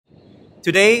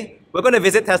Today, we're going to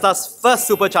visit Tesla's first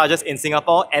superchargers in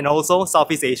Singapore and also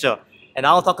Southeast Asia. And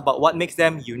I'll talk about what makes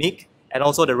them unique and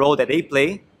also the role that they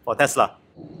play for Tesla.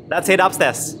 Let's head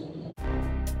upstairs.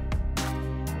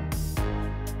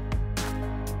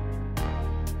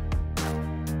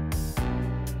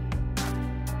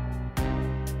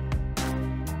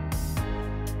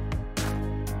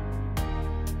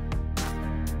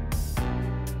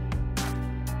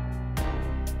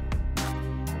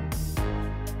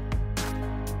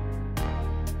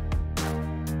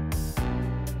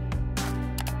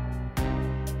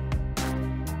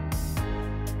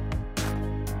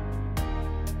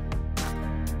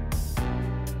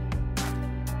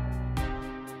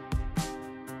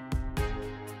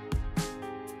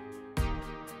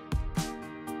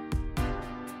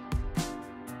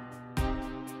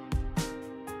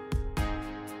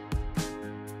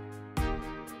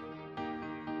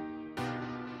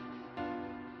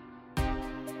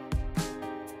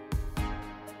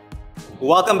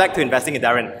 Welcome back to Investing in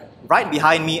Daren. Right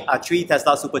behind me are 3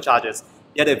 Tesla Superchargers.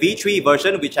 They're the V3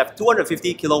 version, which have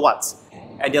 250 kilowatts.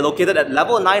 And they're located at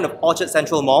level 9 of Orchard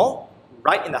Central Mall,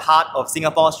 right in the heart of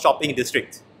Singapore's shopping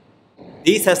district.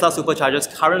 These Tesla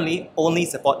Superchargers currently only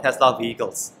support Tesla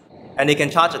vehicles. And they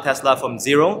can charge a Tesla from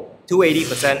 0 to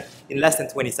 80% in less than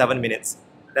 27 minutes.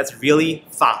 That's really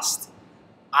fast.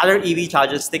 Other EV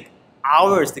chargers take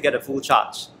hours to get a full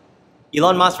charge.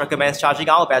 Elon Musk recommends charging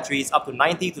our batteries up to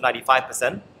 90 to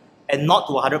 95% and not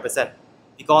to 100%,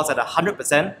 because at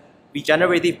 100%,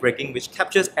 regenerative braking, which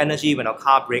captures energy when our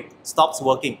car brakes, stops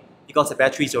working because the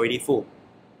battery is already full.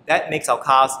 That makes our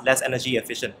cars less energy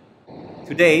efficient.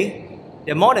 Today,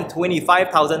 there are more than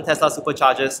 25,000 Tesla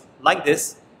Superchargers like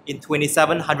this in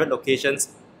 2,700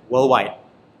 locations worldwide,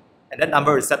 and that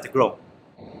number is set to grow.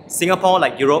 Singapore,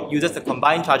 like Europe, uses the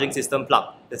Combined Charging System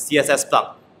plug, the CSS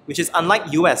plug, which is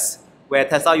unlike US, where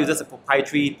Tesla uses a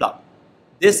proprietary plug.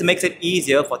 This makes it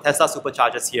easier for Tesla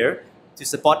Superchargers here to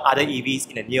support other EVs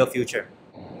in the near future.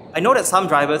 I know that some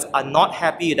drivers are not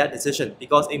happy with that decision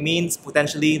because it means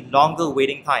potentially longer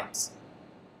waiting times.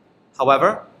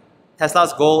 However,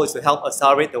 Tesla's goal is to help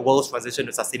accelerate the world's transition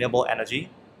to sustainable energy,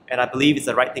 and I believe it's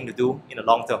the right thing to do in the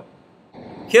long term.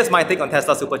 Here's my take on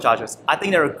Tesla Superchargers. I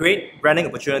think they're a great branding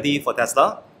opportunity for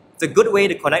Tesla. It's a good way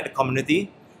to connect the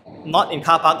community. Not in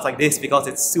car parks like this because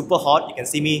it's super hot. You can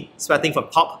see me sweating from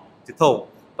top to toe.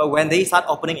 But when they start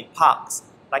opening in parks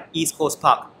like East Coast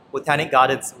Park, Botanic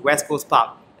Gardens, West Coast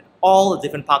Park, and all the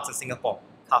different parks in Singapore,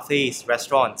 cafes,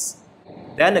 restaurants,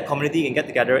 then the community can get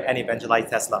together and evangelize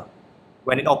Tesla.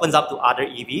 When it opens up to other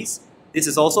EVs, this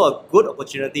is also a good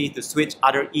opportunity to switch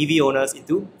other EV owners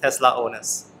into Tesla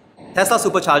owners. Tesla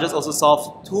Superchargers also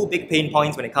solve 2 big pain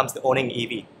points when it comes to owning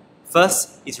EV.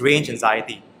 First is range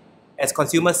anxiety. As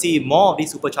consumers see more of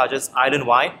these superchargers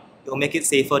island-wide, it will make it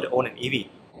safer to own an EV.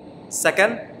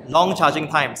 Second, long charging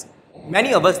times.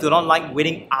 Many of us do not like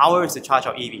waiting hours to charge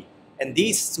our EV, and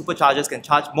these superchargers can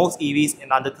charge most EVs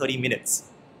in under 30 minutes.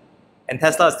 And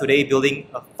Tesla is today building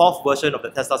a 4th version of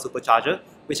the Tesla Supercharger,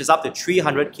 which is up to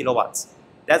 300 kilowatts.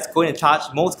 That's going to charge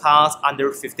most cars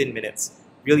under 15 minutes.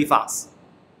 Really fast.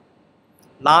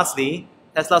 Lastly,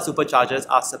 Tesla Superchargers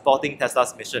are supporting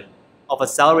Tesla's mission of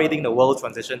accelerating the world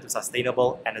transition to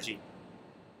sustainable energy.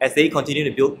 As they continue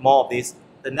to build more of these,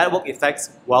 the network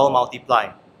effects will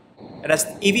multiply. And as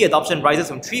EV adoption rises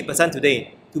from 3%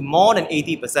 today to more than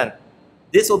 80%,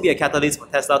 this will be a catalyst for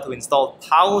Tesla to install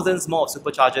thousands more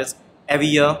superchargers every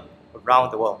year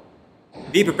around the world.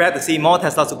 Be prepared to see more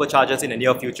Tesla Superchargers in the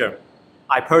near future.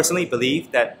 I personally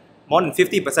believe that more than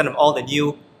 50% of all the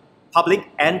new public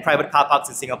and private car parks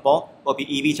in Singapore will be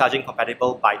EV charging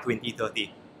compatible by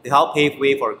 2030. To help pave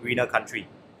way for a greener country.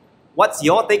 What's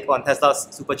your take on Tesla's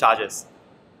Superchargers?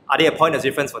 Are they a point of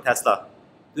difference for Tesla?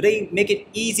 Do they make it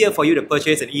easier for you to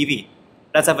purchase an EV?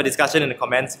 Let's have a discussion in the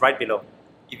comments right below.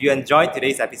 If you enjoyed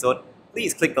today's episode,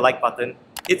 please click the like button,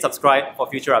 hit subscribe for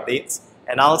future updates,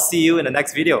 and I'll see you in the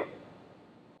next video.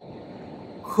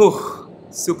 Whew,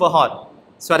 super hot.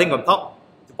 Sweating from top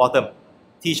to bottom.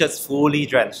 T-shirts fully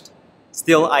drenched.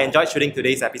 Still, I enjoyed shooting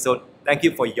today's episode. Thank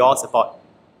you for your support.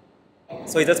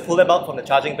 So you just pull them out from the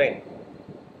charging bay,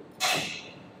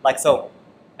 like so,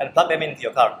 and plug them into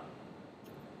your car.